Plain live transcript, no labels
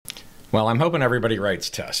Well, I'm hoping everybody writes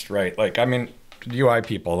tests, right? Like, I mean, UI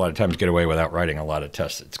people a lot of times get away without writing a lot of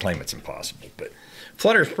tests that claim it's impossible. But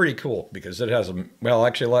Flutter is pretty cool because it has well,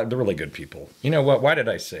 actually, they're really good people. You know what? Why did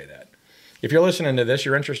I say that? If you're listening to this,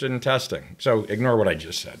 you're interested in testing. So ignore what I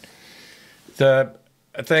just said. The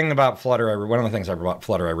thing about Flutter, one of the things about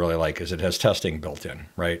Flutter I really like is it has testing built in,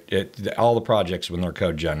 right? All the projects when their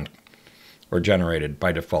code generated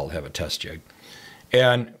by default have a test jig.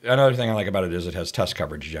 And another thing I like about it is it has test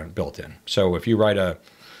coverage built in. So if you write a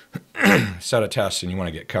set of tests and you want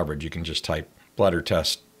to get coverage, you can just type Flutter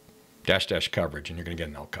test -- coverage and you're going to get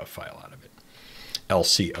an LCOV file out of it.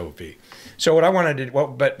 LCOV. So what I want to do,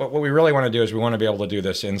 but what we really want to do is we want to be able to do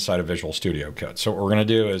this inside of Visual Studio Code. So what we're going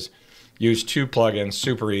to do is use two plugins,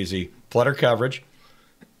 super easy. Flutter coverage,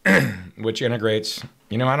 which integrates,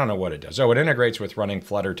 I don't know what it does. Oh, it integrates with running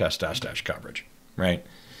Flutter test -- coverage, right?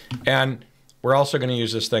 And we're also going to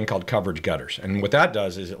use this thing called coverage gutters. And what that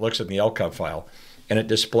does is it looks at the LCOV file and it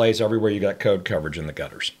displays everywhere you got code coverage in the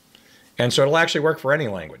gutters. And so it'll actually work for any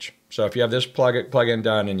language. So if you have this plugin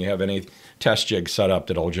done and you have any test jig set up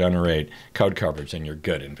that'll generate code coverage, then you're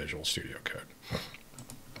good in Visual Studio Code.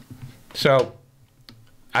 So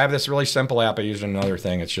I have this really simple app I use in another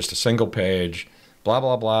thing. It's just a single page, blah,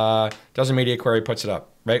 blah, blah. Does a media query, puts it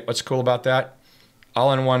up, right? What's cool about that?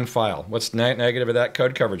 All in one file. What's negative of that?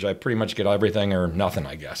 Code coverage. I pretty much get everything or nothing,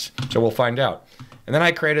 I guess. So we'll find out. And then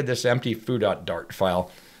I created this empty foo.dart file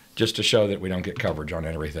just to show that we don't get coverage on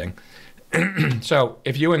everything. So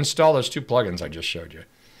if you install those two plugins I just showed you,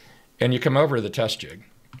 and you come over to the test jig,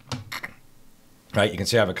 right, you can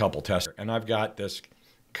see I have a couple tests. And I've got this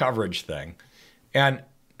coverage thing. And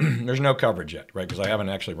there's no coverage yet, right, because I haven't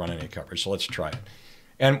actually run any coverage. So let's try it.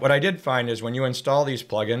 And what I did find is when you install these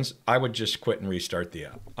plugins, I would just quit and restart the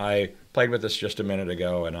app. I played with this just a minute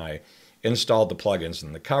ago, and I installed the plugins,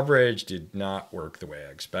 and the coverage did not work the way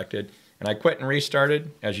I expected. And I quit and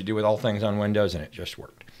restarted, as you do with all things on Windows, and it just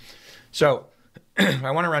worked. So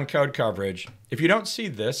I want to run code coverage. If you don't see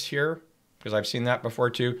this here, because I've seen that before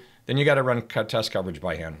too, then you got to run test coverage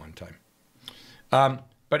by hand one time.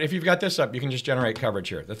 But if you've got this up, you can just generate coverage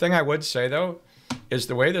here. The thing I would say, though, is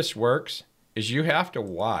the way this works is you have to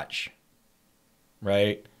watch,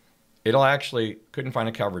 right? It'll actually, couldn't find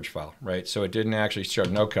a coverage file, right? So it didn't actually show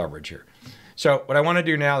no coverage here. So what I want to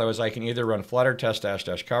do now, though, is I can either run Flutter test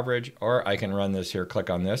 -- coverage, or I can run this here, click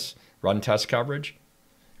on this, run test coverage.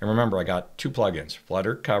 And remember, I got two plugins,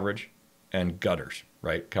 Flutter coverage and gutters,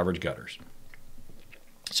 right? Coverage gutters.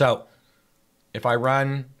 So if I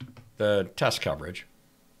run the test coverage,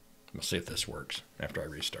 we'll see if this works after I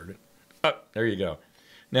restart it. Oh, there you go.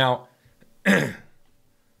 Now,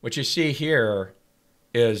 what you see here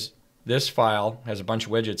is this file has a bunch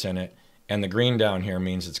of widgets in it, and the green down here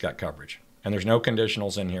means it's got coverage. And there's no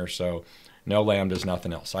conditionals in here, so no lambdas,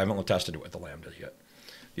 nothing else. I haven't tested it with the lambdas yet.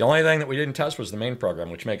 The only thing that we didn't test was the main program,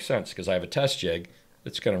 which makes sense because I have a test jig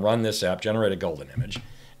that's going to run this app, generate a golden image,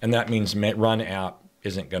 and that means run app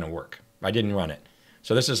isn't going to work. I didn't run it.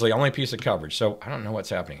 So this is the only piece of coverage. So I don't know what's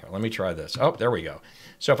happening here. Let me try this. Oh, there we go.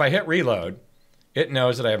 So if I hit reload, it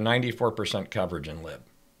knows that I have 94% coverage in lib,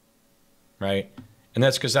 right? And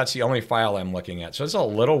that's because that's the only file I'm looking at. So it's a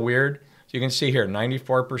little weird. So you can see here,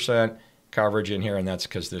 94% coverage in here, and that's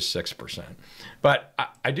because there's 6%. But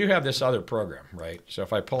I do have this other program, right? So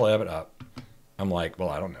if I pull it up, I'm like, well,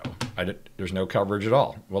 I don't know. There's no coverage at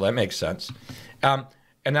all. Well, that makes sense.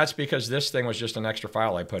 And that's because this thing was just an extra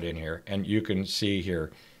file I put in here, and you can see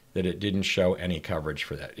here that it didn't show any coverage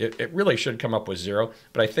for that. It really should come up with 0,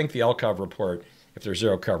 but I think the LCOV report, if there's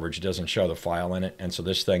 0 coverage, it doesn't show the file in it, and so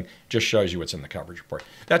this thing just shows you what's in the coverage report.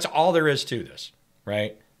 That's all there is to this,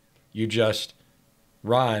 right? You just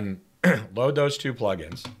run, load those two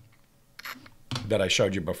plugins that I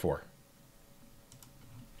showed you before.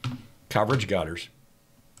 Coverage gutters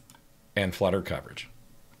and Flutter coverage.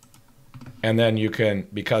 And then you can,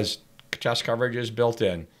 because test coverage is built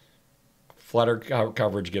in, Flutter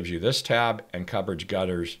coverage gives you this tab, and coverage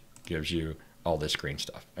gutters gives you all this green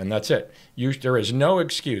stuff. And that's it. There is no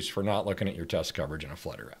excuse for not looking at your test coverage in a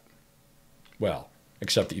Flutter app. Well,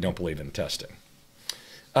 except that you don't believe in testing.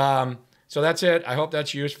 So that's it. I hope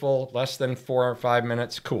that's useful. Less than 4 or 5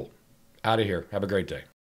 minutes. Cool. Out of here. Have a great day.